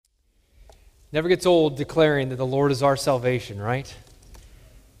Never gets old declaring that the Lord is our salvation, right?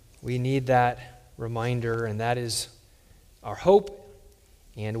 We need that reminder, and that is our hope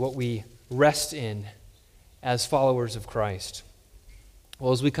and what we rest in as followers of Christ.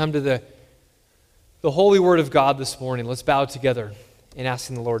 Well, as we come to the holy word of God this morning, let's bow together in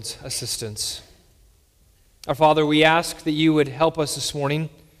asking the Lord's assistance. Our Father, we ask that you would help us this morning.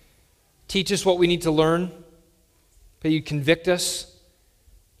 Teach us what we need to learn, that you convict us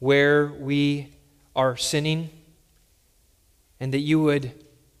where we are sinning, and that you would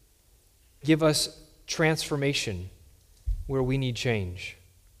give us transformation where we need change.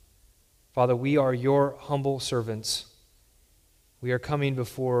 Father, we are your humble servants. We are coming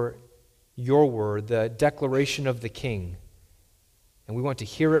before your word, the declaration of the King, and we want to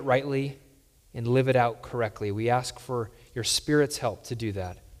hear it rightly and live it out correctly. We ask for your Spirit's help to do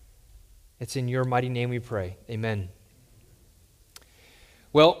that. It's in your mighty name we pray. Amen.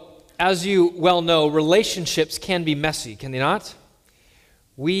 Well, as you well know, relationships can be messy, can they not?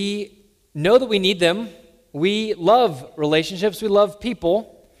 We know that we need them. We love relationships. We love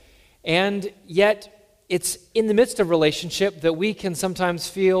people. And yet, it's in the midst of relationship that we can sometimes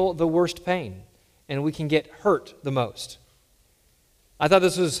feel the worst pain, and we can get hurt the most. I thought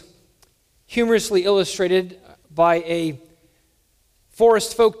this was humorously illustrated by a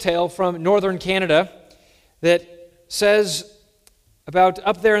forest folktale from northern Canada that says about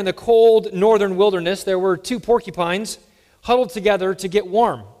up there in the cold northern wilderness, there were two porcupines huddled together to get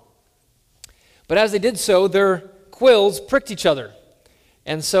warm. But as they did so, their quills pricked each other,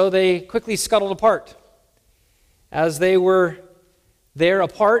 and so they quickly scuttled apart. As they were there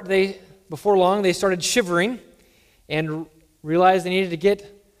apart, before long, they started shivering and realized they needed to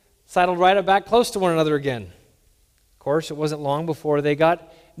get saddled right back close to one another again. Of course, it wasn't long before they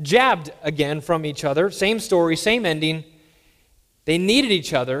got jabbed again from each other. Same story, same ending. They needed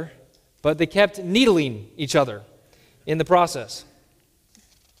each other, but they kept needling each other in the process.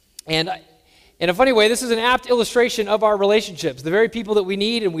 And in a funny way, this is an apt illustration of our relationships. The very people that we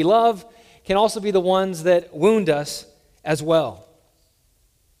need and we love can also be the ones that wound us as well.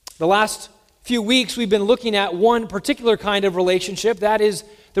 The last few weeks, we've been looking at one particular kind of relationship. That is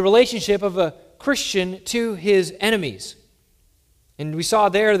the relationship of a Christian to his enemies. And we saw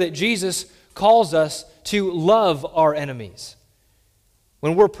there that Jesus calls us to love our enemies.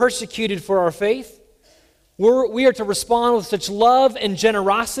 When we're persecuted for our faith, we are to respond with such love and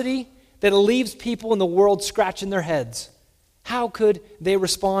generosity that it leaves people in the world scratching their heads. How could they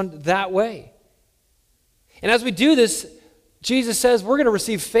respond that way? And as we do this, Jesus says we're going to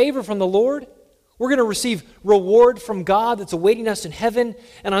receive favor from the Lord. We're going to receive reward from God that's awaiting us in heaven.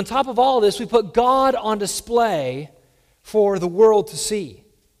 And on top of all this, we put God on display for the world to see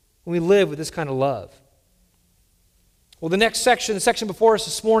when we live with this kind of love. Well, the next section, the section before us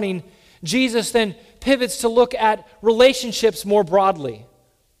this morning, Jesus then pivots to look at relationships more broadly,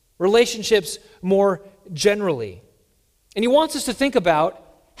 relationships more generally. And he wants us to think about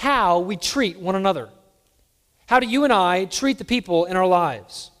how we treat one another. How do you and I treat the people in our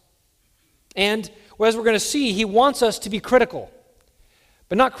lives? And as we're going to see, he wants us to be critical,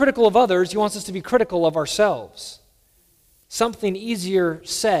 but not critical of others. He wants us to be critical of ourselves. Something easier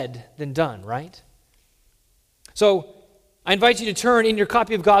said than done, right? So I invite you to turn in your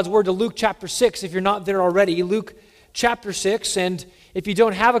copy of God's Word to Luke chapter 6 if you're not there already. Luke chapter 6, and if you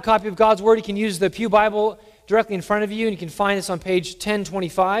don't have a copy of God's Word, you can use the Pew Bible directly in front of you, and you can find this on page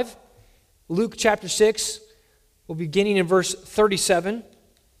 1025. Luke chapter 6, we'll be beginning in verse 37.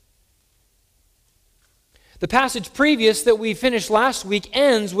 The passage previous that we finished last week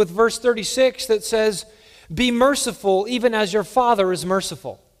ends with verse 36 that says, "Be merciful even as your Father is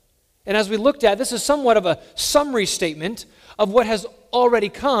merciful." And as we looked at, this is somewhat of a summary statement of what has already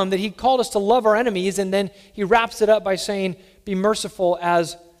come, that he called us to love our enemies, and then he wraps it up by saying, be merciful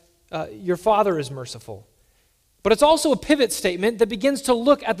as your Father is merciful. But it's also a pivot statement that begins to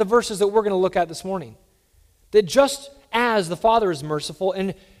look at the verses that we're going to look at this morning. That just as the Father is merciful,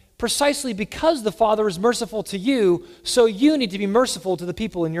 and precisely because the Father is merciful to you, so you need to be merciful to the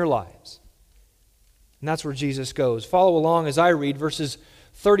people in your lives. And that's where Jesus goes. Follow along as I read verses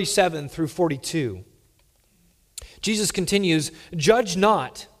 37 through 42. Jesus continues, "Judge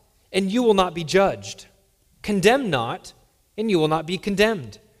not, and you will not be judged. Condemn not, and you will not be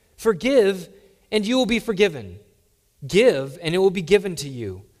condemned. Forgive, and you will be forgiven. Give, and it will be given to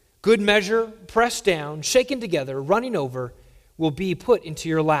you. Good measure, pressed down, shaken together, running over, will be put into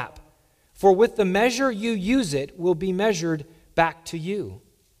your lap. For with the measure you use it will be measured back to you."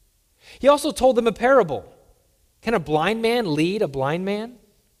 He also told them a parable. Can a blind man lead a blind man?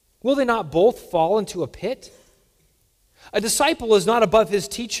 Will they not both fall into a pit? A disciple is not above his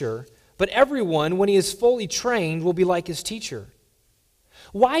teacher, but everyone, when he is fully trained, will be like his teacher.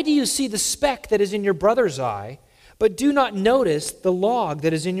 Why do you see the speck that is in your brother's eye, but do not notice the log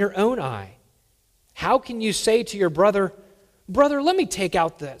that is in your own eye? How can you say to your brother, Brother, let me take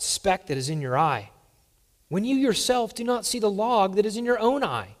out that speck that is in your eye, when you yourself do not see the log that is in your own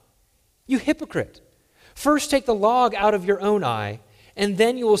eye? You hypocrite! First take the log out of your own eye, and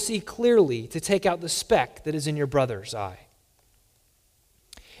then you will see clearly to take out the speck that is in your brother's eye.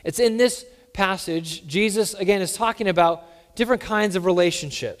 It's in this passage, Jesus, again, is talking about different kinds of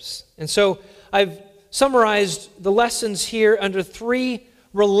relationships. And so I've summarized the lessons here under three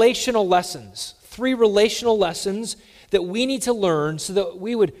relational lessons that we need to learn so that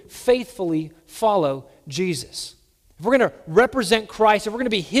we would faithfully follow Jesus. If we're going to represent Christ, if we're going to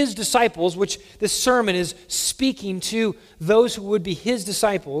be his disciples, which this sermon is speaking to those who would be his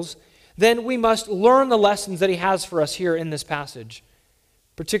disciples, then we must learn the lessons that he has for us here in this passage,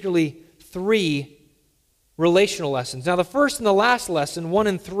 particularly three relational lessons. Now, the first and the last lesson, 1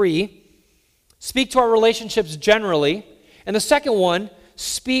 and 3, speak to our relationships generally, and the second one,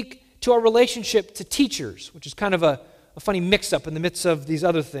 speak to our relationship to teachers, which is kind of a funny mix-up in the midst of these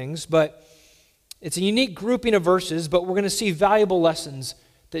other things, but it's a unique grouping of verses, but we're going to see valuable lessons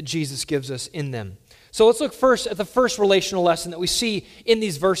that Jesus gives us in them. So let's look first at the first relational lesson that we see in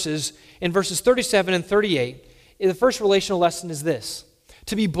these verses, in verses 37 and 38. The first relational lesson is this: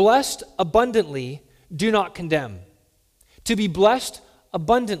 to be blessed abundantly, do not condemn. To be blessed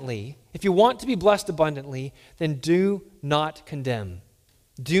abundantly, if you want to be blessed abundantly, then do not condemn.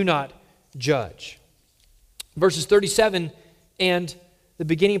 Do not judge. Verses 37 and the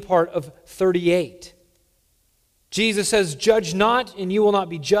beginning part of 38. Jesus says, judge not, and you will not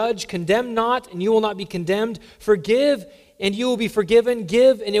be judged. Condemn not, and you will not be condemned. Forgive, and you will be forgiven.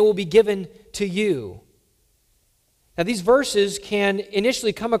 Give, and it will be given to you. Now, these verses can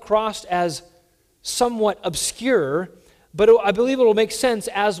initially come across as somewhat obscure, but I believe it will make sense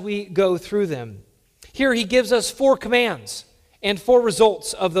as we go through them. Here he gives us 4 commands and 4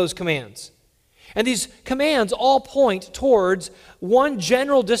 results of those commands. And these commands all point towards one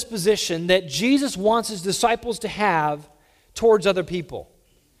general disposition that Jesus wants his disciples to have towards other people.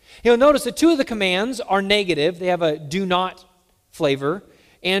 You'll notice that 2 of the commands are negative. They have a do not flavor,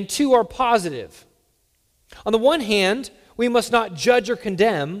 and 2 are positive. On the one hand, we must not judge or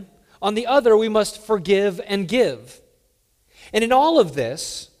condemn. On the other, we must forgive and give. And in all of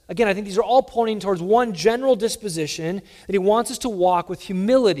this, again, I think these are all pointing towards one general disposition that he wants us to walk with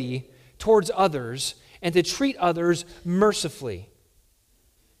humility towards others and to treat others mercifully.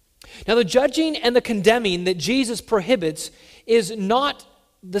 Now, the judging and the condemning that Jesus prohibits is not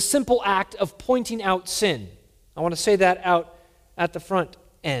the simple act of pointing out sin. I want to say that out at the front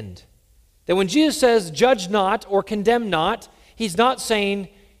end. That when Jesus says, judge not or condemn not, he's not saying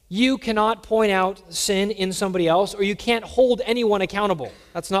you cannot point out sin in somebody else or you can't hold anyone accountable.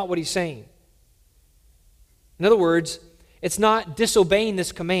 That's not what he's saying. In other words, it's not disobeying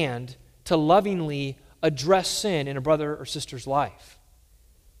this command to lovingly address sin in a brother or sister's life.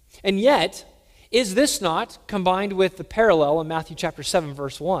 And yet, is this not, combined with the parallel in Matthew chapter 7,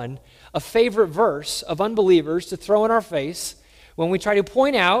 verse 1, a favorite verse of unbelievers to throw in our face when we try to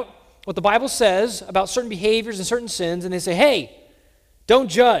point out what the Bible says about certain behaviors and certain sins, and they say, hey, don't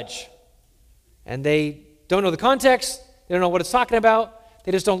judge. And they don't know the context, they don't know what it's talking about,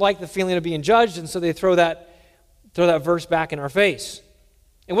 they just don't like the feeling of being judged, and so they throw that verse back in our face.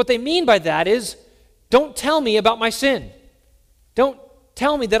 And what they mean by that is, don't tell me about my sin. Don't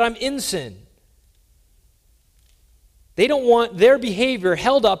tell me that I'm in sin. They don't want their behavior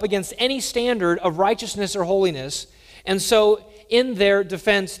held up against any standard of righteousness or holiness. And so in their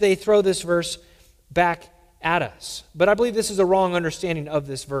defense, they throw this verse back at us. But I believe this is a wrong understanding of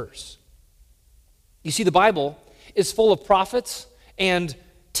this verse. You see, the Bible is full of prophets and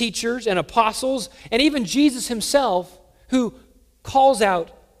teachers and apostles, and even Jesus himself, who calls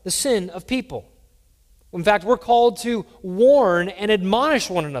out the sin of people. In fact, we're called to warn and admonish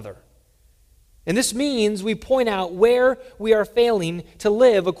one another. And this means we point out where we are failing to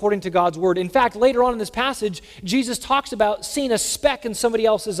live according to God's word. In fact, later on in this passage, Jesus talks about seeing a speck in somebody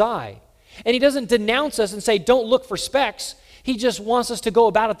else's eye. And he doesn't denounce us and say, don't look for specks. He just wants us to go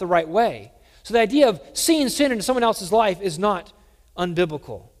about it the right way. So the idea of seeing sin in someone else's life is not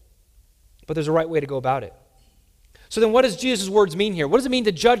unbiblical. But there's a right way to go about it. So then what does Jesus' words mean here? What does it mean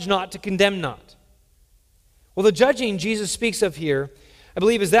to judge not, to condemn not? Well, the judging Jesus speaks of here, I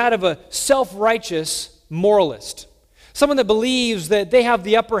believe, is that of a self-righteous moralist. Someone that believes that they have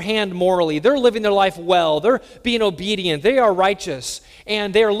the upper hand morally. They're living their life well. They're being obedient. They are righteous.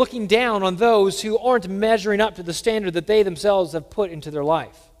 And they are looking down on those who aren't measuring up to the standard that they themselves have put into their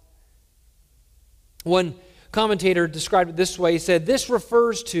life. One commentator described it this way. He said, "This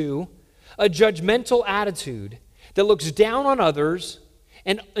refers to a judgmental attitude that looks down on others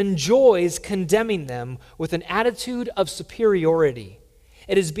and enjoys condemning them with an attitude of superiority.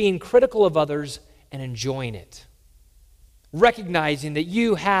 It is being critical of others and enjoying it, recognizing that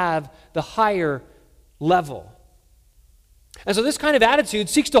you have the higher level." And so this kind of attitude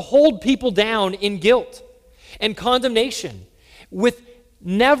seeks to hold people down in guilt and condemnation with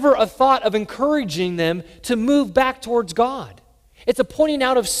never a thought of encouraging them to move back towards God. It's a pointing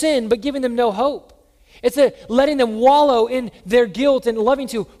out of sin but giving them no hope. It's a letting them wallow in their guilt and loving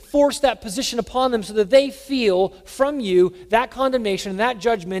to force that position upon them so that they feel from you that condemnation and that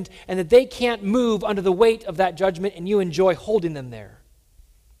judgment, and that they can't move under the weight of that judgment, and you enjoy holding them there.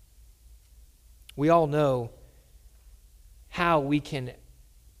 We all know how we can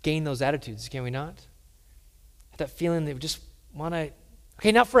gain those attitudes, can we not? That feeling that we just want to,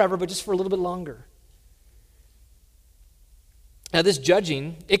 okay, not forever, but just for a little bit longer. Now, this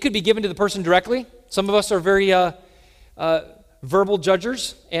judging, it could be given to the person directly. Some of us are very verbal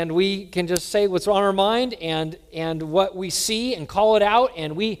judgers, and we can just say what's on our mind and what we see and call it out,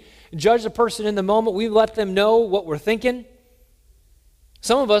 and we judge the person in the moment. We let them know what we're thinking.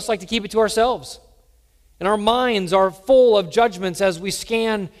 Some of us like to keep it to ourselves, and our minds are full of judgments as we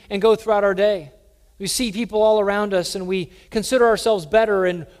scan and go throughout our day. We see people all around us, and we consider ourselves better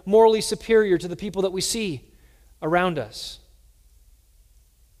and morally superior to the people that we see around us.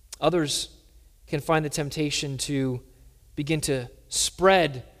 Others can find the temptation to begin to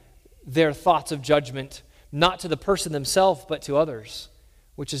spread their thoughts of judgment, not to the person themselves, but to others,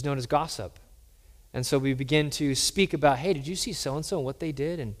 which is known as gossip. And so we begin to speak about, hey, did you see so-and-so and what they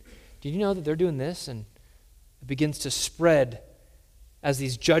did? And did you know that they're doing this? And it begins to spread as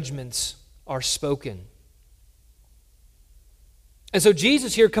these judgments are spoken. And so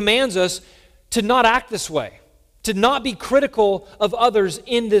Jesus here commands us to not act this way, to not be critical of others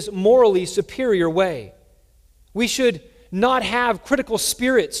in this morally superior way. We should not have critical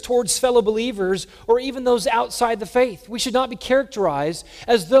spirits towards fellow believers or even those outside the faith. We should not be characterized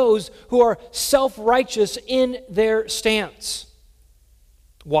as those who are self-righteous in their stance.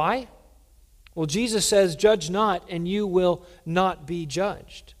 Why? Well, Jesus says, "Judge not, and you will not be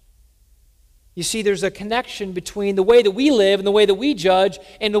judged." You see, there's a connection between the way that we live and the way that we judge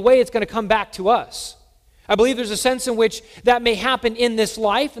and the way it's going to come back to us. I believe there's a sense in which that may happen in this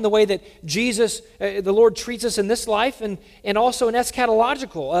life, in the way that Jesus, the Lord, treats us in this life, and also an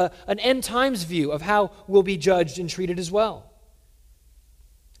eschatological, an end times view of how we'll be judged and treated as well.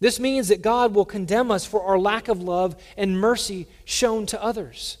 This means that God will condemn us for our lack of love and mercy shown to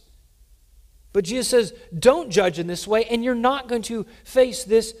others. But Jesus says, don't judge in this way, and you're not going to face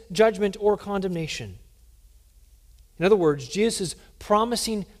this judgment or condemnation. In other words, Jesus is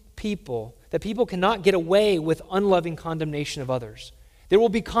promising people that people cannot get away with unloving condemnation of others. There will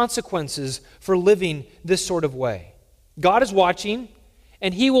be consequences for living this sort of way. God is watching,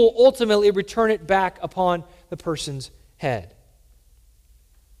 and He will ultimately return it back upon the person's head.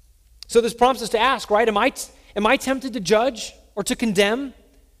 So this prompts us to ask, right? Am I tempted to judge or to condemn?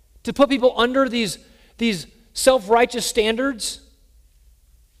 To put people under these self-righteous standards?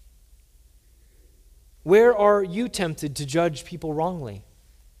 Where are you tempted to judge people wrongly?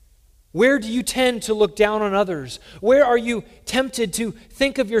 Where do you tend to look down on others? Where are you tempted to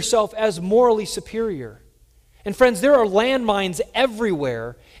think of yourself as morally superior? And friends, there are landmines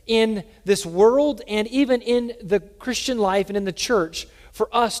everywhere in this world and even in the Christian life and in the church for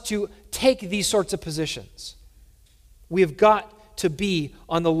us to take these sorts of positions. We have got to be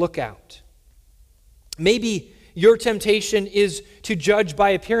on the lookout. Maybe your temptation is to judge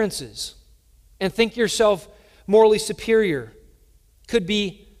by appearances and think yourself morally superior. Could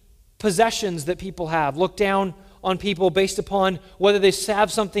be possessions that people have. Look down on people based upon whether they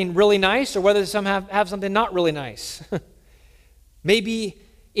have something really nice or whether some have something not really nice. Maybe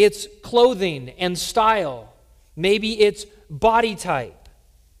it's clothing and style. Maybe it's body type.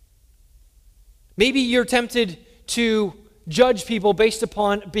 Maybe you're tempted to judge people based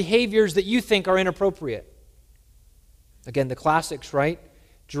upon behaviors that you think are inappropriate. Again, the classics, right?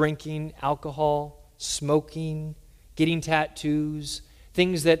 Drinking, alcohol, smoking, getting tattoos,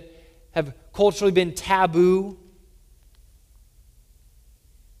 things that have culturally been taboo.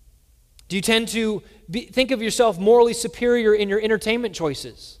 Do you tend to think of yourself morally superior in your entertainment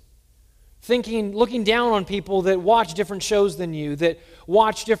choices? Looking down on people that watch different shows than you, that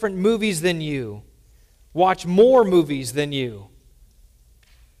watch different movies than you, watch more movies than you.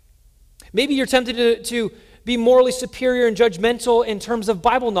 Maybe you're tempted to be morally superior and judgmental in terms of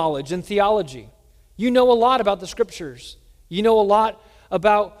Bible knowledge and theology. You know a lot about the Scriptures. You know a lot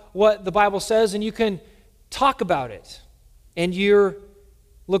about what the Bible says, and you can talk about it. And you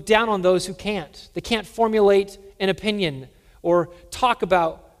look down on those who can't. They can't formulate an opinion or talk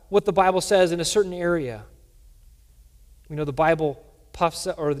about what the Bible says in a certain area. We know the Bible puffs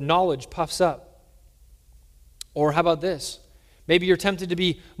up, or the knowledge puffs up. Or how about this? Maybe you're tempted to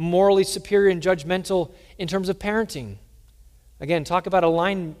be morally superior and judgmental in terms of parenting. Again, talk about a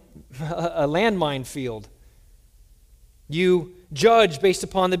landmine field. You judge based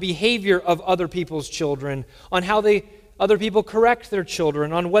upon the behavior of other people's children, on how other people correct their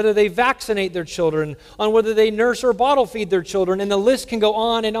children, on whether they vaccinate their children, on whether they nurse or bottle feed their children, and the list can go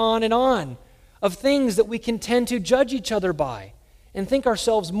on and on and on of things that we can tend to judge each other by and think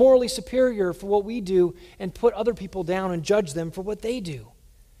ourselves morally superior for what we do and put other people down and judge them for what they do.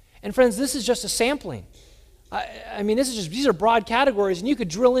 And friends, this is just a sampling. I mean, these are broad categories, and you could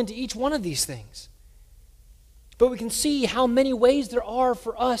drill into each one of these things. But we can see how many ways there are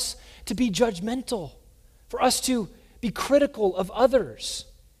for us to be judgmental, for us to be critical of others,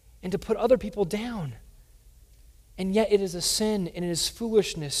 and to put other people down. And yet it is a sin and it is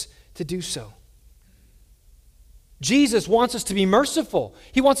foolishness to do so. Jesus wants us to be merciful.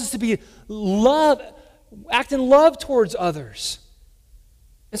 He wants us to be act in love towards others.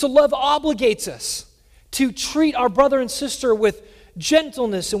 And so love obligates us to treat our brother and sister with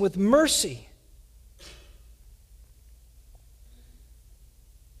gentleness and with mercy.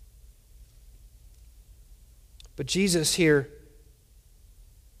 But Jesus here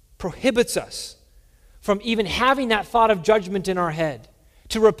prohibits us from even having that thought of judgment in our head,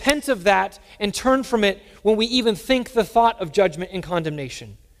 to repent of that and turn from it when we even think the thought of judgment and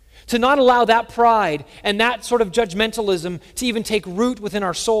condemnation. To not allow that pride and that sort of judgmentalism to even take root within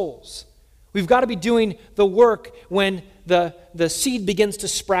our souls. We've got to be doing the work when the seed begins to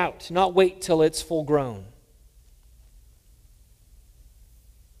sprout, not wait till it's full grown.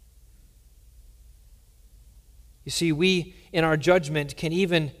 You see, we, in our judgment, can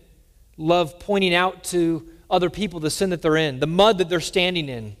even love pointing out to other people the sin that they're in, the mud that they're standing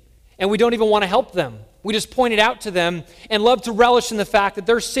in, and we don't even want to help them. We just point it out to them and love to relish in the fact that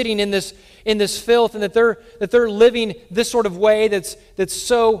they're sitting in this filth and that they're living this sort of way that's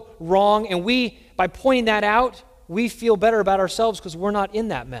so wrong. And we, by pointing that out, we feel better about ourselves because we're not in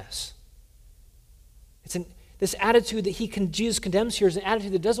that mess. This attitude that Jesus condemns here is an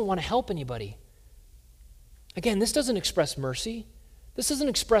attitude that doesn't want to help anybody. Again, this doesn't express mercy. This doesn't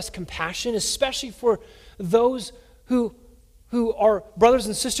express compassion, especially for those who are brothers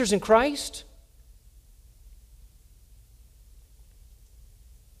and sisters in Christ.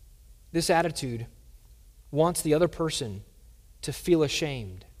 This attitude wants the other person to feel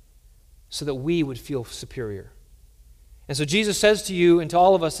ashamed so that we would feel superior. And so Jesus says to you and to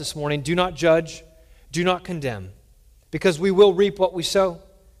all of us this morning, do not judge, do not condemn, because we will reap what we sow.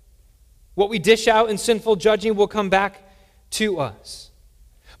 What we dish out in sinful judging will come back to us.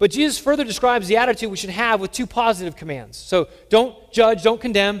 But Jesus further describes the attitude we should have with two positive commands. So don't judge, don't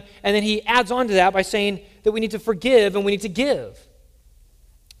condemn, and then he adds on to that by saying that we need to forgive and we need to give.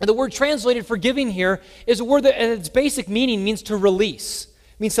 And the word translated forgiving here is a word that in its basic meaning means to release.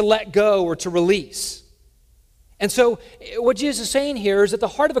 It means to let go or to release. And so what Jesus is saying here is that the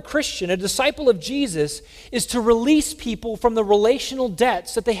heart of a Christian, a disciple of Jesus, is to release people from the relational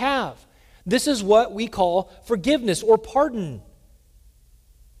debts that they have. This is what we call forgiveness or pardon.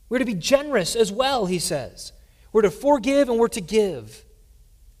 We're to be generous as well, he says. We're to forgive and we're to give.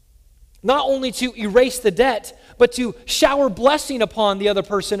 Not only to erase the debt, but to shower blessing upon the other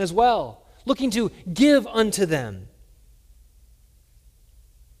person as well, looking to give unto them.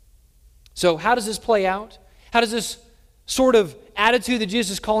 So how does this play out? How does this sort of attitude that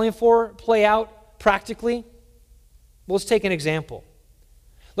Jesus is calling for play out practically? Well, let's take an example.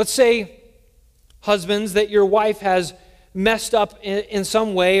 Let's say, husbands, that your wife has messed up in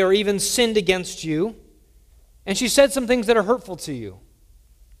some way or even sinned against you, and she said some things that are hurtful to you.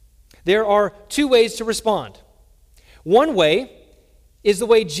 There are two ways to respond. One way is the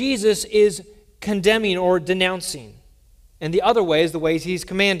way Jesus is condemning or denouncing, and the other way is the ways he's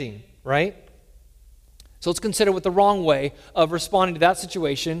commanding, right? So let's consider what the wrong way of responding to that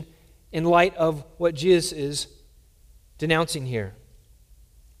situation in light of what Jesus is denouncing here.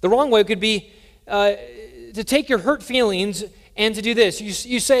 The wrong way could be to take your hurt feelings and to do this.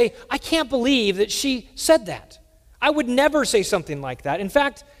 You say, I can't believe that she said that. I would never say something like that. In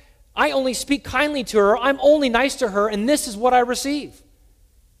fact, I only speak kindly to her. I'm only nice to her, and this is what I receive.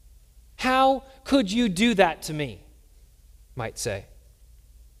 How could you do that to me? Might say.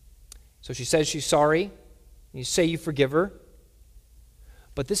 So she says she's sorry. You say you forgive her.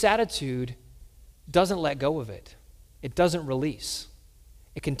 But this attitude doesn't let go of it. It doesn't release.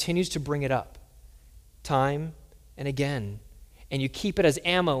 it continues to bring it up time and again. And you keep it as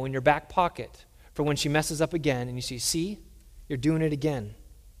ammo in your back pocket for when she messes up again and you see, you're doing it again.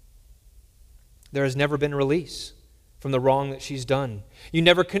 There has never been release from the wrong that she's done. You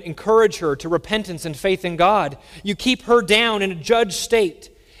never can encourage her to repentance and faith in God. You keep her down in a judged state.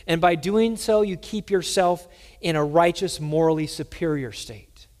 And by doing so, you keep yourself in a righteous, morally superior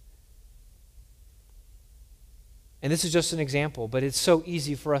state. And this is just an example, but it's so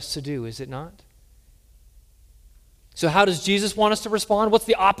easy for us to do, is it not? So how does Jesus want us to respond? What's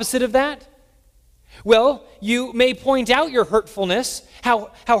the opposite of that? Well, you may point out your hurtfulness,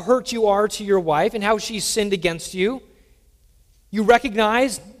 how hurt you are to your wife and how she's sinned against you. You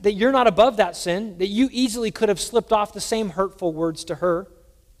recognize that you're not above that sin, that you easily could have slipped off the same hurtful words to her.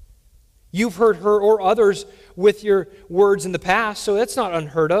 You've hurt her or others with your words in the past, so that's not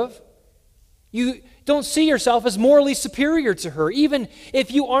unheard of. You don't see yourself as morally superior to her, even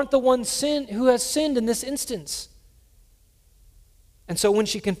if you aren't the one who has sinned in this instance. And so when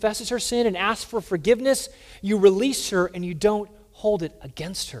she confesses her sin and asks for forgiveness, you release her and you don't hold it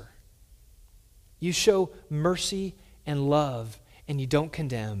against her. You show mercy and love, and you don't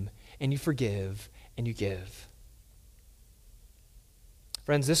condemn, and you forgive, and you give.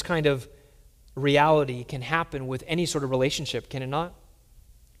 Friends, this kind of reality can happen with any sort of relationship, can it not?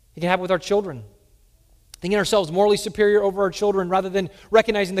 It can happen with our children. Thinking ourselves morally superior over our children rather than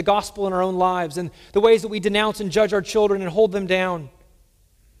recognizing the gospel in our own lives and the ways that we denounce and judge our children and hold them down.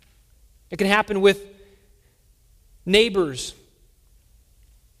 It can happen with neighbors,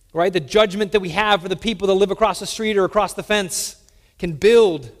 right? The judgment that we have for the people that live across the street or across the fence can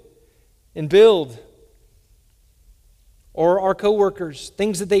build and build. Or our coworkers,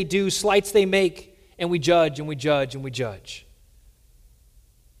 things that they do, slights they make, and we judge and we judge and we judge.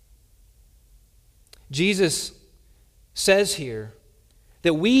 Jesus says here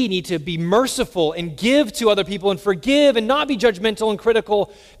that we need to be merciful and give to other people and forgive and not be judgmental and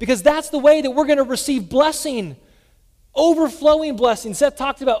critical, because that's the way that we're going to receive blessing, overflowing blessing. Seth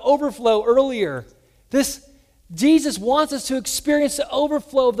talked about overflow earlier. Jesus wants us to experience the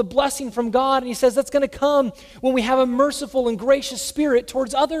overflow of the blessing from God, and he says that's going to come when we have a merciful and gracious spirit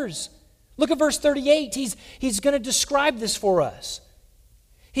towards others. Look at verse 38. He's going to describe this for us.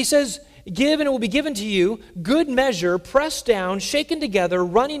 He says, "Give and it will be given to you, good measure, pressed down, shaken together,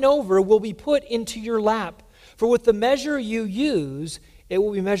 running over, will be put into your lap. For with the measure you use, it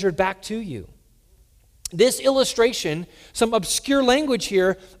will be measured back to you." This illustration, some obscure language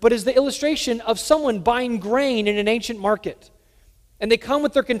here, but is the illustration of someone buying grain in an ancient market. And they come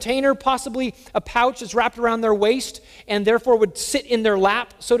with their container, possibly a pouch that's wrapped around their waist, and therefore would sit in their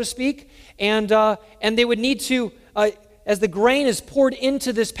lap, so to speak. And they would need to, as the grain is poured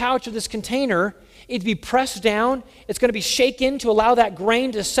into this pouch or this container, it'd be pressed down. It's going to be shaken to allow that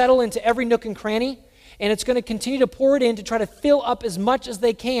grain to settle into every nook and cranny. And it's going to continue to pour it in to try to fill up as much as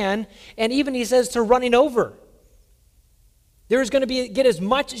they can. And even, he says, to running over. There's going to get as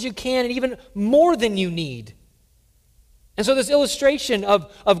much as you can and even more than you need. And so this illustration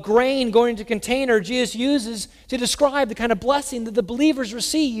of grain going into a container, Jesus uses to describe the kind of blessing that the believers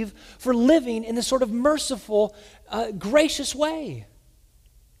receive for living in this sort of merciful, gracious way.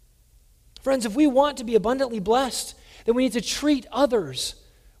 Friends, if we want to be abundantly blessed, then we need to treat others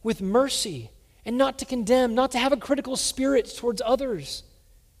with mercy and not to condemn, not to have a critical spirit towards others.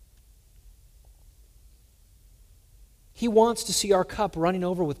 He wants to see our cup running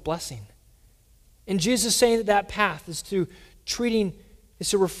over with blessing. And Jesus is saying that path is to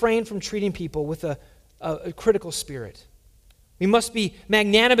refrain from treating people with a critical spirit. We must be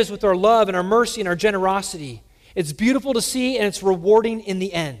magnanimous with our love and our mercy and our generosity. It's beautiful to see, and it's rewarding in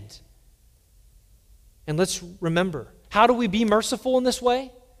the end. And let's remember, how do we be merciful in this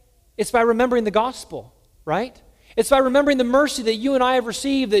way? It's by remembering the gospel, right? It's by remembering the mercy that you and I have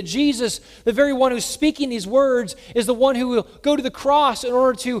received, that Jesus, the very one who's speaking these words, is the one who will go to the cross in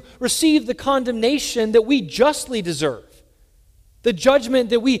order to receive the condemnation that we justly deserve, the judgment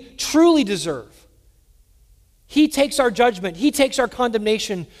that we truly deserve. He takes our judgment, he takes our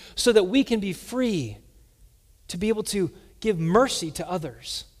condemnation so that we can be free to be able to give mercy to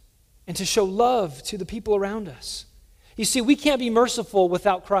others and to show love to the people around us. You see, we can't be merciful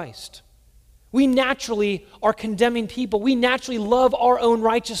without Christ. We naturally are condemning people. We naturally love our own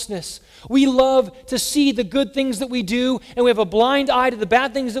righteousness. We love to see the good things that we do, and we have a blind eye to the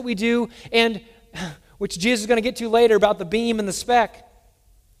bad things that we do, and which Jesus is going to get to later about the beam and the speck.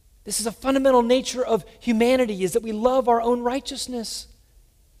 This is a fundamental nature of humanity, is that we love our own righteousness.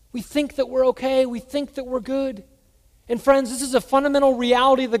 We think that we're okay. We think that we're good. And friends, this is a fundamental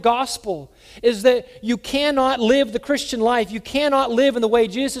reality of the gospel, is that you cannot live the Christian life. You cannot live in the way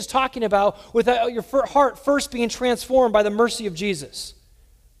Jesus is talking about without your heart first being transformed by the mercy of Jesus.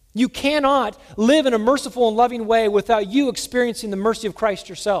 You cannot live in a merciful and loving way without you experiencing the mercy of Christ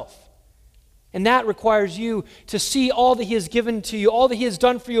yourself. And that requires you to see all that he has given to you, all that he has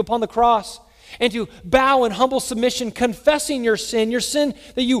done for you upon the cross, and to bow in humble submission, confessing your sin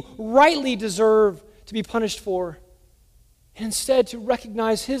that you rightly deserve to be punished for. And instead to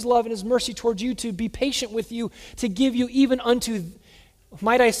recognize his love and his mercy towards you, to be patient with you, to give you even unto,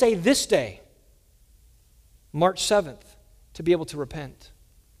 might I say, this day, March 7th, to be able to repent.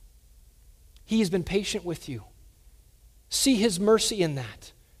 He has been patient with you. See his mercy in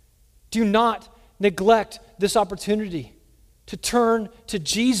that. Do not neglect this opportunity to turn to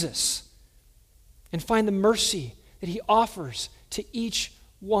Jesus and find the mercy that he offers to each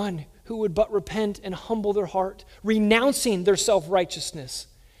one who would but repent and humble their heart, renouncing their self-righteousness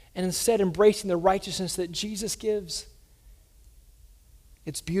and instead embracing the righteousness that Jesus gives.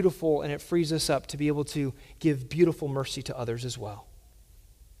 It's beautiful, and it frees us up to be able to give beautiful mercy to others as well.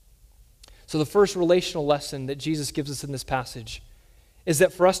 So the first relational lesson that Jesus gives us in this passage is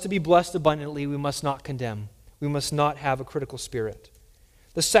that for us to be blessed abundantly, we must not condemn. We must not have a critical spirit.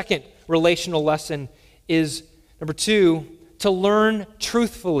 The second relational lesson is, number 2, to learn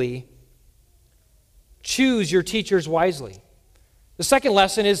truthfully. Choose your teachers wisely. The second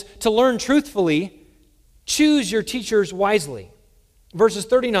lesson is to learn truthfully. Choose your teachers wisely. Verses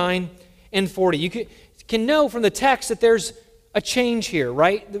 39 and 40. You can know from the text that there's a change here,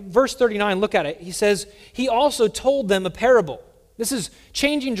 right? Verse 39, look at it. He says, he also told them a parable. This is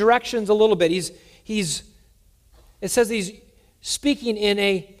changing directions a little bit. It says he's speaking in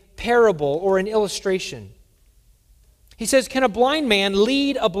a parable or an illustration. He says, can a blind man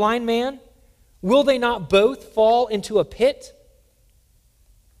lead a blind man? Will they not both fall into a pit?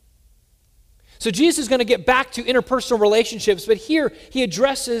 So Jesus is going to get back to interpersonal relationships, but here he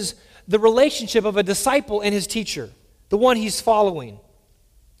addresses the relationship of a disciple and his teacher, the one he's following.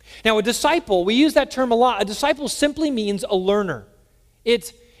 Now, a disciple, we use that term a lot. A disciple simply means a learner.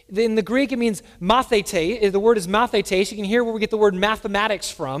 In the Greek, it means mathete. The word is mathetes. You can hear where we get the word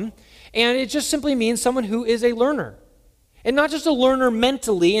mathematics from. And it just simply means someone who is a learner. And not just a learner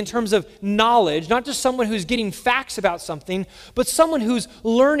mentally in terms of knowledge, not just someone who's getting facts about something, but someone who's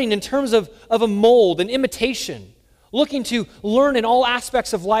learning in terms of a mold, an imitation, looking to learn in all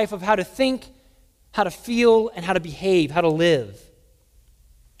aspects of life of how to think, how to feel, and how to behave, how to live.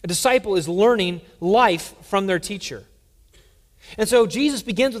 A disciple is learning life from their teacher. And so Jesus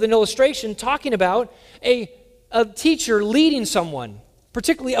begins with an illustration talking about a teacher leading someone,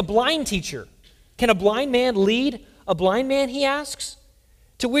 particularly a blind teacher. Can a blind man lead a blind man, he asks?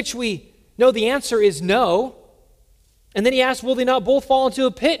 To which we know the answer is no. And then he asks, will they not both fall into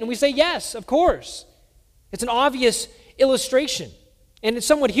a pit? And we say, yes, of course. It's an obvious illustration. And it's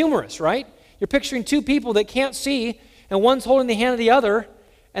somewhat humorous, right? You're picturing two people that can't see, and one's holding the hand of the other,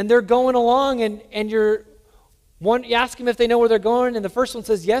 and they're going along, and you ask them if they know where they're going, and the first one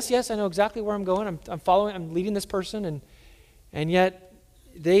says, yes, I know exactly where I'm going. I'm following, I'm leading this person, and yet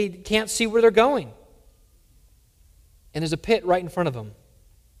they can't see where they're going. And there's a pit right in front of them.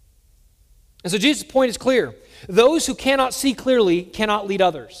 And so Jesus' point is clear. Those who cannot see clearly cannot lead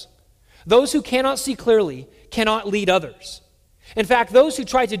others. Those who cannot see clearly cannot lead others. In fact, those who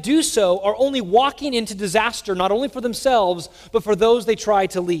try to do so are only walking into disaster, not only for themselves, but for those they try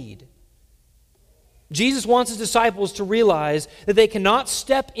to lead. Jesus wants his disciples to realize that they cannot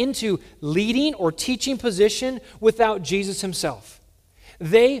step into leading or teaching position without Jesus himself.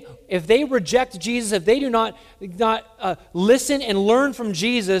 If they reject Jesus, if they do not listen and learn from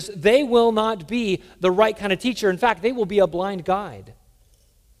Jesus, they will not be the right kind of teacher. In fact, they will be a blind guide.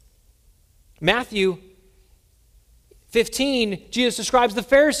 Matthew 15, Jesus describes the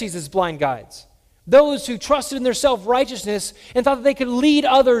Pharisees as blind guides. Those who trusted in their self-righteousness and thought that they could lead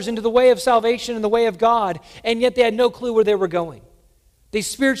others into the way of salvation and the way of God, and yet they had no clue where they were going. They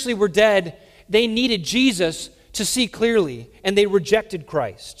spiritually were dead. They needed Jesus to see clearly, and they rejected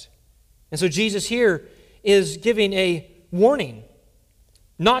Christ. And so Jesus here is giving a warning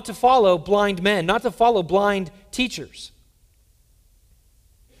not to follow blind men, not to follow blind teachers.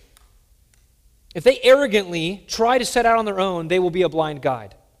 If they arrogantly try to set out on their own, they will be a blind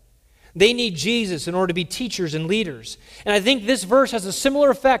guide. They need Jesus in order to be teachers and leaders. And I think this verse has a similar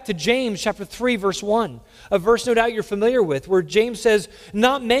effect to James chapter 3, verse 1, a verse no doubt you're familiar with, where James says,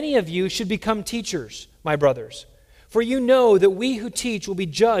 "Not many of you should become teachers, my brothers, for you know that we who teach will be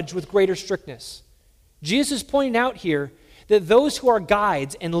judged with greater strictness." Jesus is pointing out here that those who are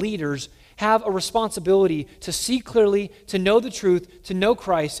guides and leaders have a responsibility to see clearly, to know the truth, to know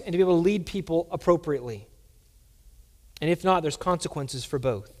Christ, and to be able to lead people appropriately. And if not, there's consequences for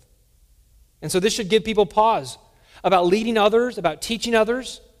both. And so this should give people pause about leading others, about teaching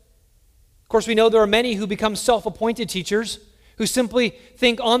others. Of course, we know there are many who become self-appointed teachers who simply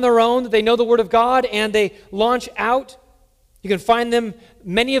think on their own that they know the Word of God and they launch out. You can find them,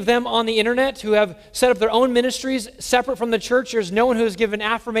 many of them on the internet, who have set up their own ministries separate from the church. There's no one who has given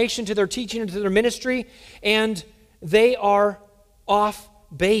affirmation to their teaching or to their ministry, and they are off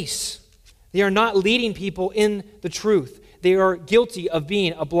base. They are not leading people in the truth. They are guilty of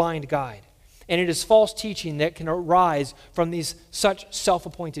being a blind guide. And it is false teaching that can arise from these such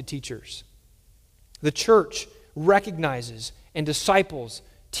self-appointed teachers. The church recognizes and disciples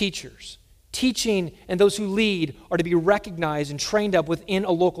teachers. Teaching and those who lead are to be recognized and trained up within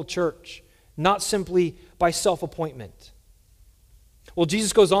a local church, not simply by self-appointment. Well,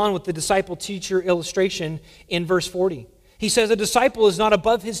 Jesus goes on with the disciple-teacher illustration in verse 40. He says, a disciple is not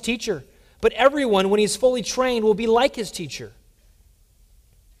above his teacher, but everyone, when he's fully trained, will be like his teacher.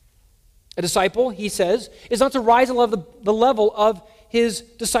 A disciple, he says, is not to rise above the level of his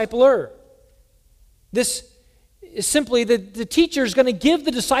discipler. This is simply the teacher is going to give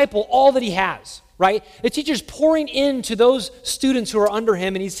the disciple all that he has, right? The teacher's pouring into those students who are under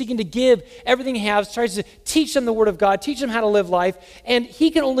him, and he's seeking to give everything he has, tries to teach them the Word of God, teach them how to live life, and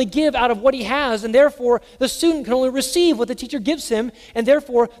he can only give out of what he has, and therefore the student can only receive what the teacher gives him, and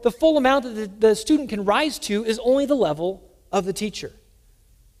therefore the full amount that the student can rise to is only the level of the teacher.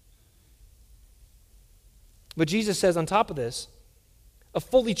 But Jesus says on top of this, a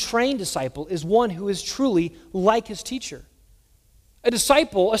fully trained disciple is one who is truly like his teacher. A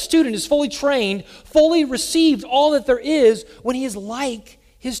disciple, a student, is fully trained, fully received all that there is when he is like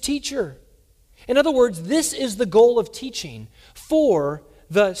his teacher. In other words, this is the goal of teaching, for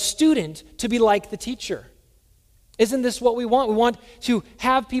the student to be like the teacher. Isn't this what we want? We want to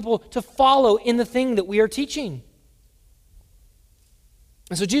have people to follow in the thing that we are teaching.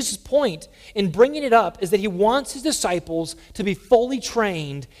 And so Jesus' point in bringing it up is that he wants his disciples to be fully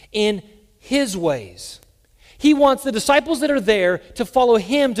trained in his ways. He wants the disciples that are there to follow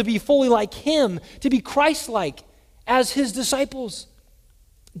him, to be fully like him, to be Christ-like as his disciples.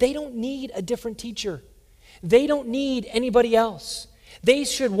 They don't need a different teacher. They don't need anybody else. They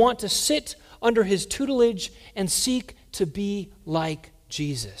should want to sit under his tutelage and seek to be like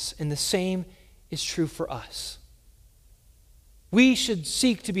Jesus. And the same is true for us. We should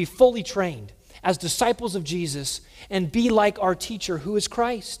seek to be fully trained as disciples of Jesus and be like our teacher, who is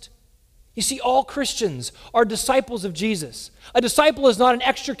Christ. You see, all Christians are disciples of Jesus. A disciple is not an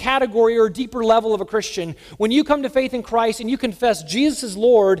extra category or a deeper level of a Christian. When you come to faith in Christ and you confess Jesus is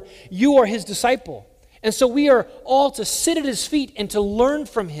Lord, you are his disciple. And so we are all to sit at his feet and to learn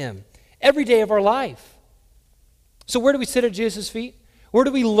from him every day of our life. So where do we sit at Jesus' feet? Where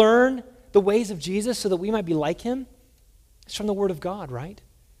do we learn the ways of Jesus so that we might be like him? It's from the Word of God, right?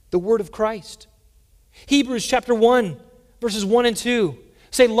 The Word of Christ. Hebrews chapter 1, verses 1 and 2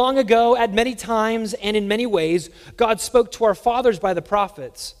 say, long ago, at many times and in many ways, God spoke to our fathers by the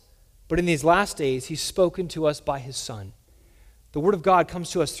prophets, but in these last days, he's spoken to us by his Son. The Word of God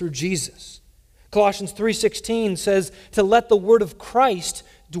comes to us through Jesus. Colossians 3:16 says, to let the Word of Christ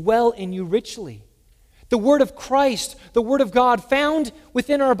dwell in you richly. The Word of Christ, the Word of God found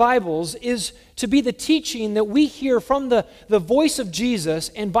within our Bibles, is to be the teaching that we hear from the voice of Jesus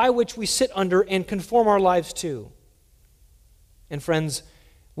and by which we sit under and conform our lives to. And friends,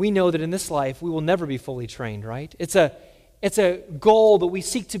 we know that in this life we will never be fully trained, right? It's a goal that we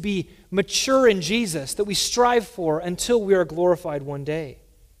seek to be mature in Jesus, that we strive for until we are glorified one day.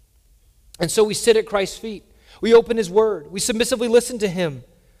 And so we sit at Christ's feet. We open his Word. We submissively listen to him.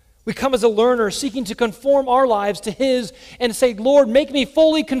 We come as a learner seeking to conform our lives to his and say, Lord, make me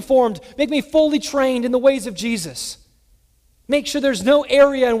fully conformed. Make me fully trained in the ways of Jesus. Make sure there's no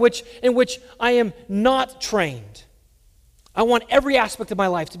area in which I am not trained. I want every aspect of my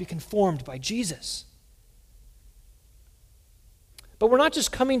life to be conformed by Jesus. But we're not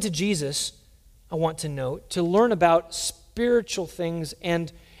just coming to Jesus, I want to note, to learn about spiritual things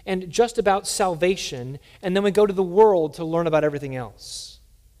and just about salvation, and then we go to the world to learn about everything else.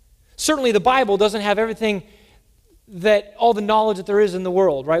 Certainly the Bible doesn't have everything all the knowledge that there is in the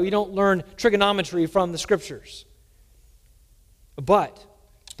world, right? We don't learn trigonometry from the Scriptures. But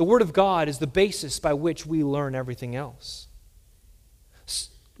the Word of God is the basis by which we learn everything else.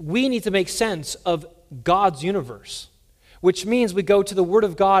 We need to make sense of God's universe, which means we go to the Word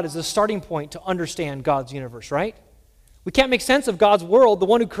of God as a starting point to understand God's universe, right? We can't make sense of God's world, the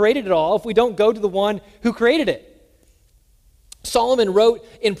one who created it all, if we don't go to the one who created it. Solomon wrote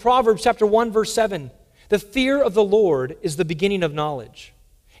in Proverbs chapter 1, verse 7, "The fear of the Lord is the beginning of knowledge."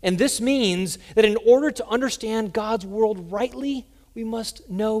 And this means that in order to understand God's world rightly, we must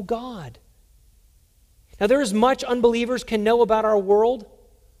know God. Now, there is much unbelievers can know about our world,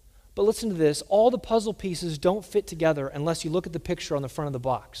 but listen to this. All the puzzle pieces don't fit together unless you look at the picture on the front of the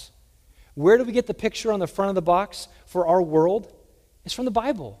box. Where do we get the picture on the front of the box for our world? It's from the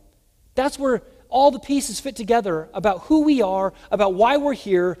Bible. That's where all the pieces fit together about who we are, about why we're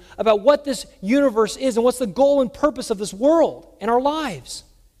here, about what this universe is, and what's the goal and purpose of this world and our lives.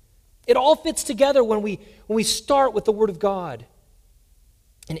 It all fits together when we start with the Word of God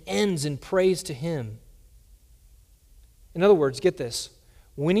and ends in praise to Him. In other words, get this.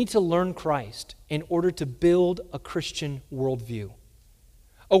 We need to learn Christ in order to build a Christian worldview.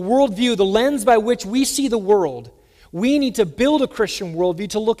 A worldview, the lens by which we see the world. We need to build a Christian worldview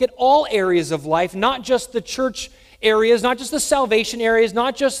to look at all areas of life, not just the church areas, not just the salvation areas,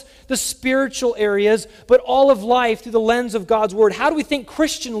 not just the spiritual areas, but all of life through the lens of God's Word. How do we think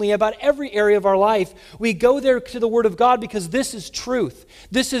Christianly about every area of our life? We go there to the Word of God because this is truth.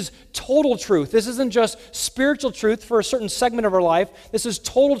 This is total truth. This isn't just spiritual truth for a certain segment of our life. This is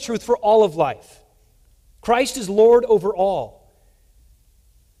total truth for all of life. Christ is Lord over all.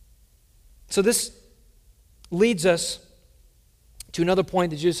 So this leads us to another point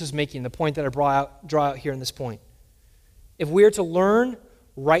that Jesus is making, the point that I draw out here in this point. If we are to learn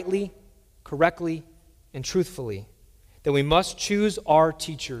rightly, correctly, and truthfully, then we must choose our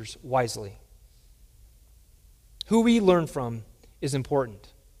teachers wisely. Who we learn from is important.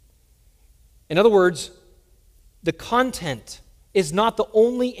 In other words, the content is not the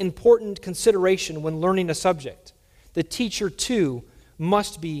only important consideration when learning a subject. The teacher, too,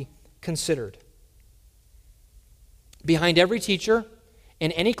 must be considered. Behind every teacher,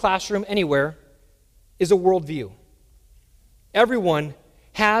 in any classroom, anywhere, is a worldview. Everyone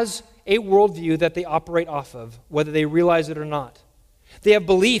has a worldview that they operate off of, whether they realize it or not. They have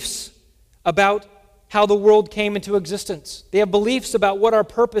beliefs about how the world came into existence. They have beliefs about what our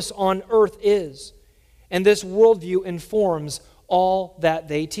purpose on earth is. And this worldview informs all that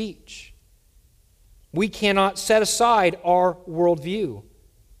they teach. We cannot set aside our worldview.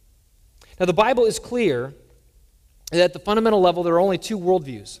 Now, the Bible is clear that at the fundamental level, there are only two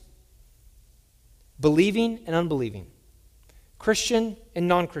worldviews: believing and unbelieving, Christian and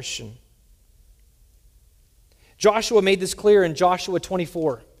non-Christian. Joshua made this clear in Joshua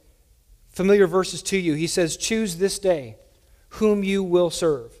 24. Familiar verses to you. He says, "Choose this day whom you will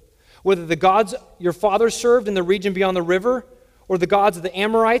serve, whether the gods your fathers served in the region beyond the river, or the gods of the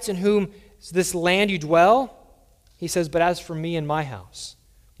Amorites in whom this land you dwell." He says, "But as for me and my house,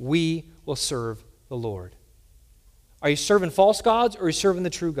 we will serve the Lord." Are you serving false gods or are you serving the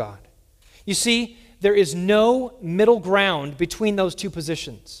true God? You see, there is no middle ground between those two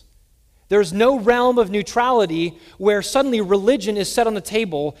positions. There's no realm of neutrality where suddenly religion is set on the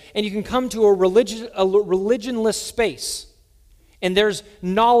table and you can come to a religionless space and there's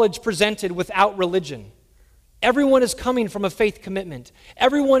knowledge presented without religion. Everyone is coming from a faith commitment.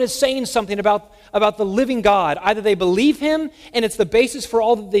 Everyone is saying something about the living God. Either they believe Him and it's the basis for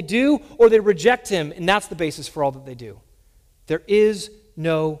all that they do, or they reject Him and that's the basis for all that they do. There is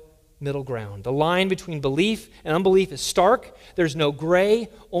no middle ground. The line between belief and unbelief is stark. There's no gray,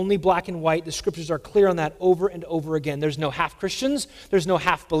 only black and white. The Scriptures are clear on that over and over again. There's no half Christians. There's no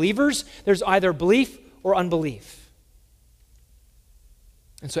half believers. There's either belief or unbelief.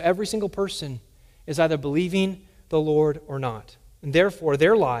 And so every single person is either believing the Lord or not. And therefore,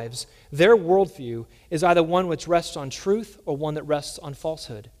 their lives, their worldview is either one which rests on truth or one that rests on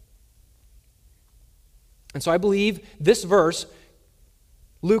falsehood. And so I believe this verse,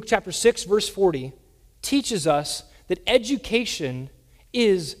 Luke chapter 6, verse 40, teaches us that education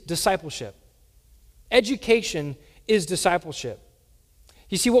is discipleship. Education is discipleship.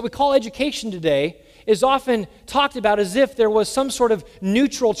 You see, what we call education today is often talked about as if there was some sort of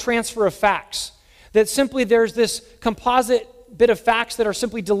neutral transfer of facts, that simply there's this composite bit of facts that are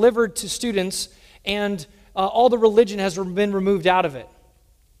simply delivered to students and all the religion has been removed out of it.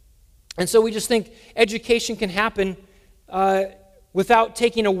 And so we just think education can happen without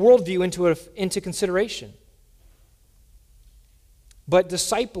taking a worldview into consideration. But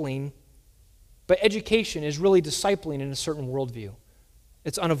education is really discipling in a certain worldview.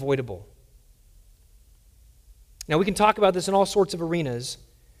 It's unavoidable. Now, we can talk about this in all sorts of arenas,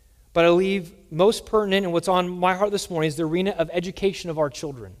 but I believe most pertinent and what's on my heart this morning is the arena of education of our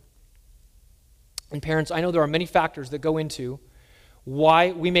children. And parents, I know there are many factors that go into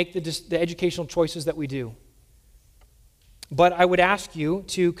why we make the educational choices that we do. But I would ask you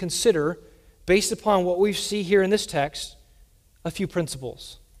to consider, based upon what we see here in this text, a few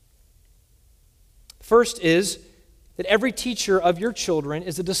principles. First is that every teacher of your children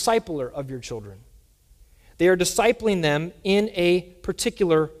is a discipler of your children. They are discipling them in a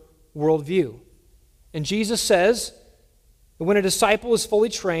particular worldview. And Jesus says that when a disciple is fully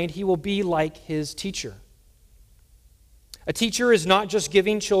trained, he will be like his teacher. A teacher is not just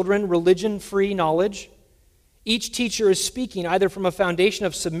giving children religion-free knowledge. Each teacher is speaking either from a foundation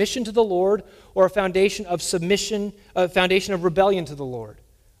of submission to the Lord or a foundation of rebellion to the Lord.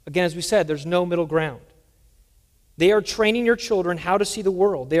 Again, as we said, there's no middle ground. They are training your children how to see the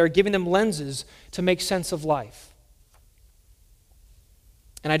world. They are giving them lenses to make sense of life.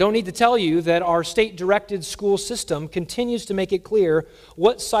 And I don't need to tell you that our state-directed school system continues to make it clear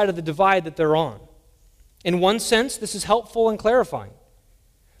what side of the divide that they're on. In one sense, this is helpful and clarifying.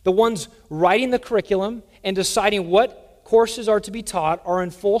 The ones writing the curriculum and deciding what courses are to be taught are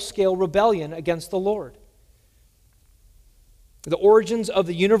in full-scale rebellion against the Lord. The origins of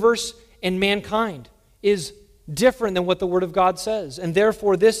the universe and mankind is different than what the Word of God says, and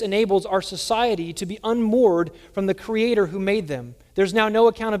therefore this enables our society to be unmoored from the Creator who made them. There's now no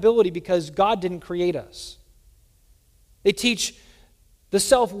accountability because God didn't create us. They teach the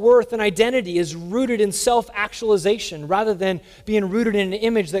self-worth and identity is rooted in self-actualization rather than being rooted in an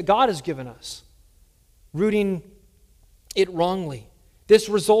image that God has given us, rooting it wrongly. This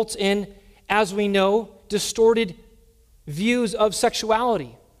results in, as we know, distorted views of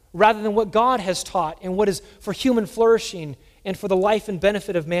sexuality rather than what God has taught and what is for human flourishing and for the life and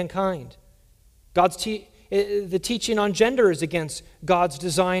benefit of mankind. The teaching on gender is against God's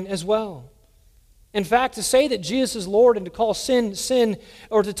design as well. In fact, to say that Jesus is Lord and to call sin, sin,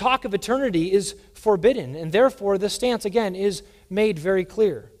 or to talk of eternity is forbidden, and therefore this stance, again, is made very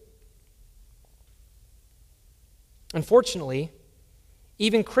clear. Unfortunately,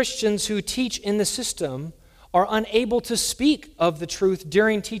 even Christians who teach in the system are unable to speak of the truth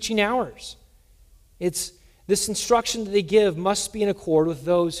during teaching hours. This instruction that they give must be in accord with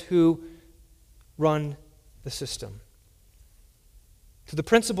those who run the system. So the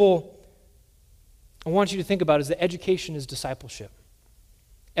principle I want you to think about is that education is discipleship.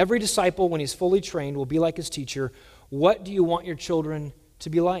 Every disciple, when he's fully trained, will be like his teacher. What do you want your children to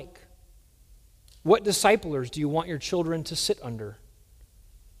be like? What disciplers do you want your children to sit under?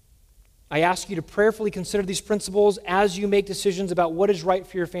 I ask you to prayerfully consider these principles as you make decisions about what is right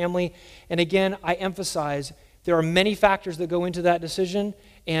for your family. And again, I emphasize there are many factors that go into that decision,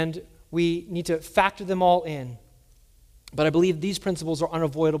 and we need to factor them all in. But I believe these principles are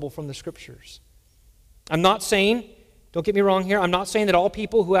unavoidable from the Scriptures. I'm not saying, don't get me wrong here, I'm not saying that all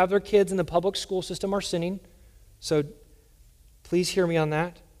people who have their kids in the public school system are sinning. So please hear me on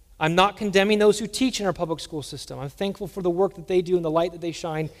that. I'm not condemning those who teach in our public school system. I'm thankful for the work that they do and the light that they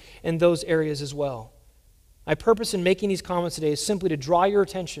shine in those areas as well. My purpose in making these comments today is simply to draw your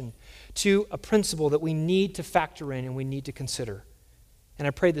attention to a principle that we need to factor in and we need to consider. And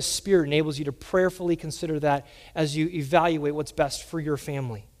I pray the Spirit enables you to prayerfully consider that as you evaluate what's best for your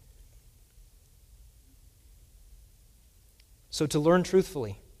family. So to learn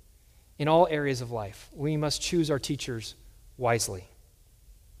truthfully in all areas of life, we must choose our teachers wisely.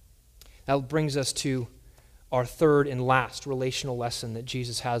 That brings us to our third and last relational lesson that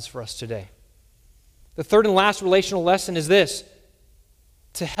Jesus has for us today. The third and last relational lesson is this: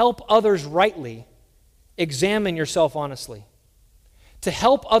 to help others rightly, examine yourself honestly. To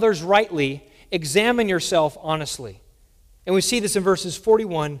help others rightly, examine yourself honestly. And we see this in verses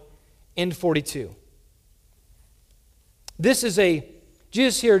 41 and 42.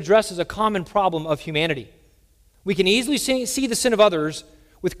 Jesus here addresses a common problem of humanity. We can easily see the sin of others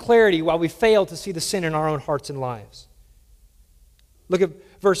with clarity while we fail to see the sin in our own hearts and lives. Look at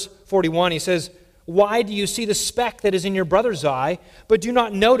verse 41. He says, "Why do you see the speck that is in your brother's eye, but do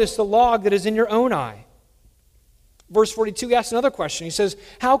not notice the log that is in your own eye?" Verse 42, he asks another question. He says,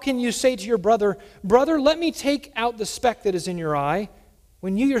 "How can you say to your brother, 'Brother, let me take out the speck that is in your eye,'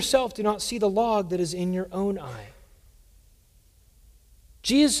 when you yourself do not see the log that is in your own eye?"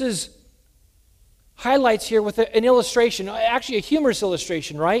 Jesus highlights here with an illustration, actually a humorous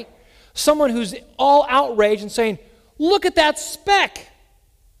illustration, right? Someone who's all outraged and saying, "Look at that speck.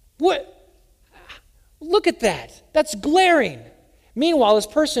 What? Look at that. That's glaring." Meanwhile, this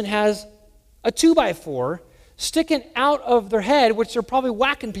person has a 2x4 sticking out of their head, which they're probably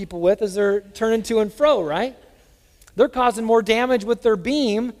whacking people with as they're turning to and fro, right? They're causing more damage with their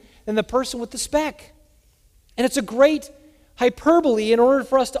beam than the person with the speck. And it's a great hyperbole in order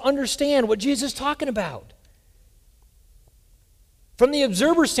for us to understand what Jesus is talking about. From the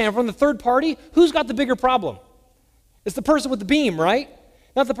observer's standpoint, from the third party, who's got the bigger problem? It's the person with the beam, right?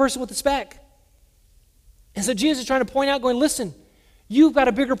 Not the person with the speck. And so Jesus is trying to point out, going, listen, you've got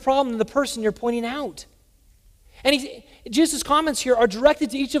a bigger problem than the person you're pointing out. And Jesus' comments here are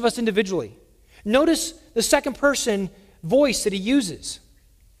directed to each of us individually. Notice the second person voice that he uses.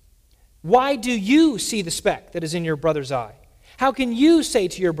 Why do you see the speck that is in your brother's eye? How can you say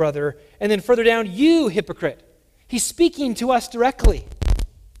to your brother, and then further down, you hypocrite? He's speaking to us directly.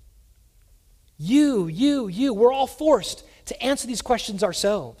 You. We're all forced to answer these questions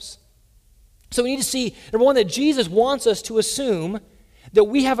ourselves. So we need to see, number one, that Jesus wants us to assume that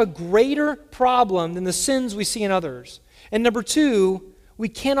we have a greater problem than the sins we see in others. And number two, we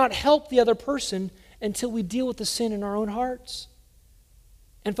cannot help the other person until we deal with the sin in our own hearts.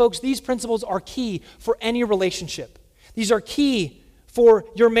 And folks, these principles are key for any relationship. These are key for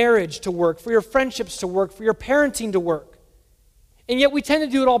your marriage to work, for your friendships to work, for your parenting to work. And yet we tend to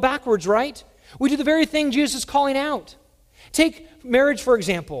do it all backwards, right? We do the very thing Jesus is calling out. Take marriage, for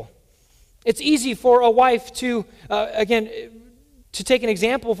example. It's easy for a wife to, to take an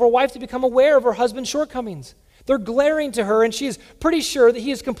example, for a wife to become aware of her husband's shortcomings. They're glaring to her, and she is pretty sure that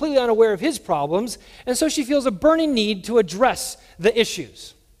he is completely unaware of his problems, and so she feels a burning need to address the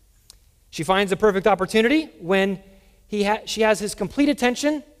issues. She finds a perfect opportunity when she has his complete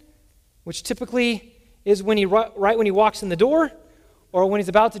attention, which typically is when right when he walks in the door or when he's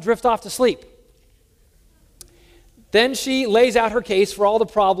about to drift off to sleep. Then she lays out her case for all the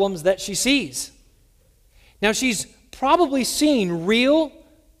problems that she sees. Now, she's probably seen real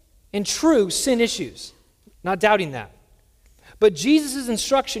and true sin issues. Not doubting that. But Jesus'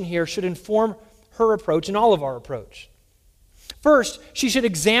 instruction here should inform her approach and all of our approach. First, she should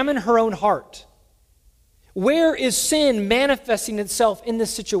examine her own heart. Where is sin manifesting itself in this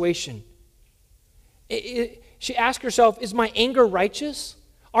situation? She asks herself, is my anger righteous?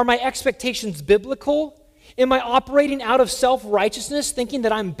 Are my expectations biblical? Am I operating out of self-righteousness, thinking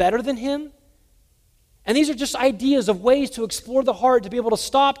that I'm better than him? And these are just ideas of ways to explore the heart, to be able to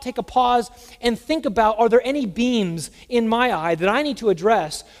stop, take a pause, and think about, are there any beams in my eye that I need to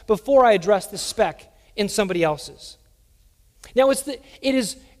address before I address this speck in somebody else's? Now, it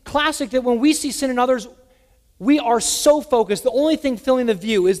is classic that when we see sin in others, we are so focused, the only thing filling the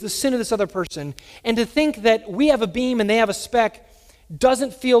view is the sin of this other person. And to think that we have a beam and they have a speck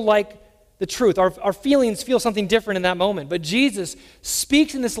doesn't feel like the truth. Our feelings feel something different in that moment. But Jesus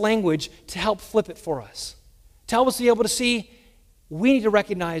speaks in this language to help flip it for us. To help us be able to see we need to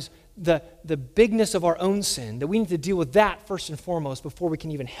recognize the bigness of our own sin, that we need to deal with that first and foremost before we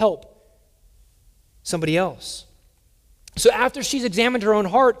can even help somebody else. So after she's examined her own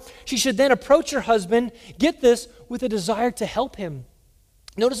heart, she should then approach her husband, get this, with a desire to help him.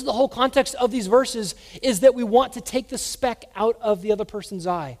 Notice the whole context of these verses is that we want to take the speck out of the other person's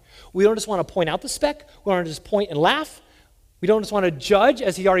eye. We don't just want to point out the speck. We don't want to just point and laugh. We don't just want to judge,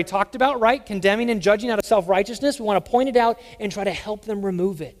 as he already talked about, right? Condemning and judging out of self-righteousness. We want to point it out and try to help them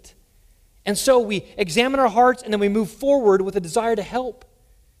remove it. And so we examine our hearts and then we move forward with a desire to help.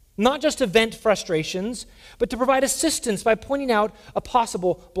 Not just to vent frustrations, but to provide assistance by pointing out a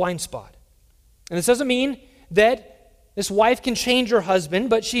possible blind spot. And this doesn't mean that this wife can change her husband,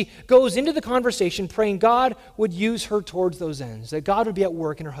 but she goes into the conversation praying God would use her towards those ends, that God would be at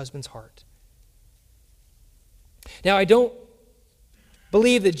work in her husband's heart. Now, I don't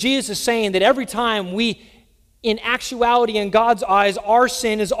believe that Jesus is saying that every time we, in actuality, in God's eyes, our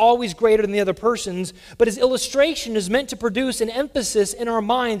sin is always greater than the other person's, but his illustration is meant to produce an emphasis in our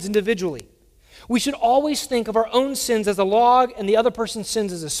minds individually. We should always think of our own sins as a log and the other person's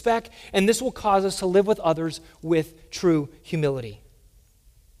sins as a speck, and this will cause us to live with others with true humility.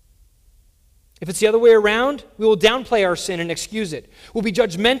 If it's the other way around, we will downplay our sin and excuse it. We'll be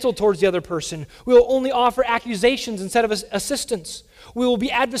judgmental towards the other person. We will only offer accusations instead of assistance. We will be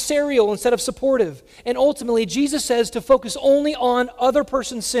adversarial instead of supportive. And ultimately, Jesus says to focus only on other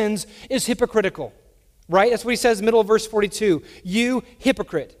person's sins is hypocritical. Right? That's what he says in the middle of verse 42. You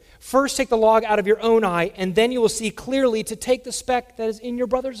hypocrite. First take the log out of your own eye, and then you will see clearly to take the speck that is in your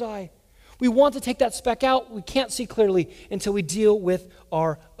brother's eye. We want to take that speck out. We can't see clearly until we deal with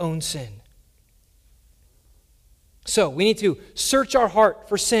our own sin. So we need to search our heart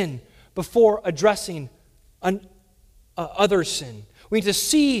for sin before addressing other sin. We need to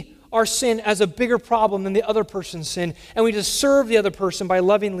see our sin as a bigger problem than the other person's sin, and we need to serve the other person by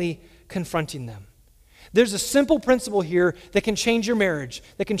lovingly confronting them. There's a simple principle here that can change your marriage,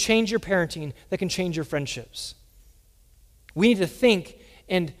 that can change your parenting, that can change your friendships. We need to think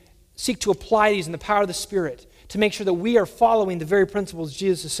and seek to apply these in the power of the Spirit to make sure that we are following the very principles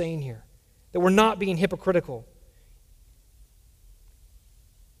Jesus is saying here, that we're not being hypocritical.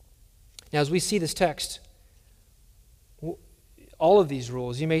 Now, as we see this text, all of these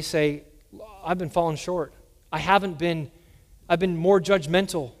rules, you may say, I've been falling short. I've been more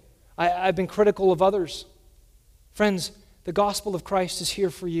judgmental. I've been critical of others. Friends, the gospel of Christ is here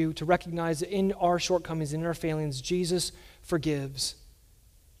for you to recognize that in our shortcomings, in our failings, Jesus forgives.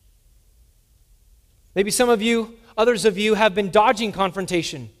 Maybe some of you, others of you, have been dodging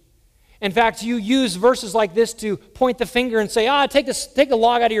confrontation. In fact, you use verses like this to point the finger and say, take the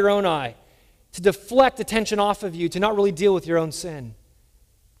log out of your own eye, to deflect attention off of you, to not really deal with your own sin.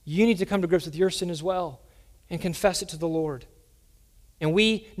 You need to come to grips with your sin as well and confess it to the Lord. And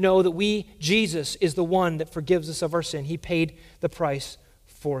we know that Jesus is the one that forgives us of our sin. He paid the price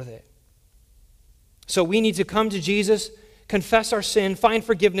for that. So we need to come to Jesus, confess our sin, find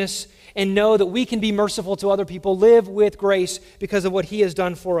forgiveness, and know that we can be merciful to other people, live with grace because of what He has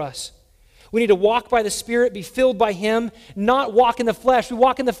done for us. We need to walk by the Spirit, be filled by Him, not walk in the flesh. We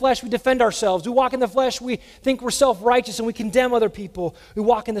walk in the flesh, we defend ourselves. We walk in the flesh, we think we're self-righteous and we condemn other people. We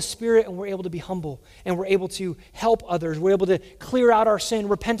walk in the Spirit and we're able to be humble and we're able to help others. We're able to clear out our sin,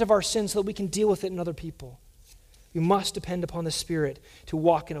 repent of our sin so that we can deal with it in other people. We must depend upon the Spirit to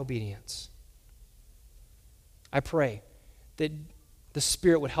walk in obedience. I pray that the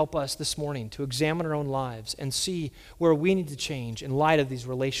Spirit would help us this morning to examine our own lives and see where we need to change in light of these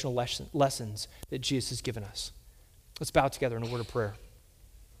relational lessons that Jesus has given us. Let's bow together in a word of prayer.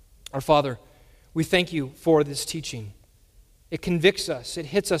 Our Father, we thank You for this teaching. It convicts us. It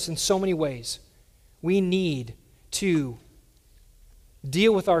hits us in so many ways. We need to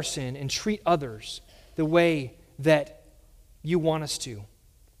deal with our sin and treat others the way that You want us to.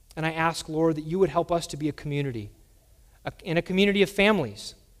 And I ask, Lord, that You would help us to be a community, in a community of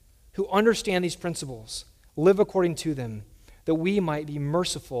families who understand these principles, live according to them, that we might be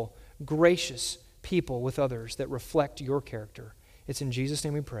merciful, gracious people with others that reflect Your character. It's in Jesus'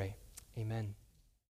 name we pray. Amen.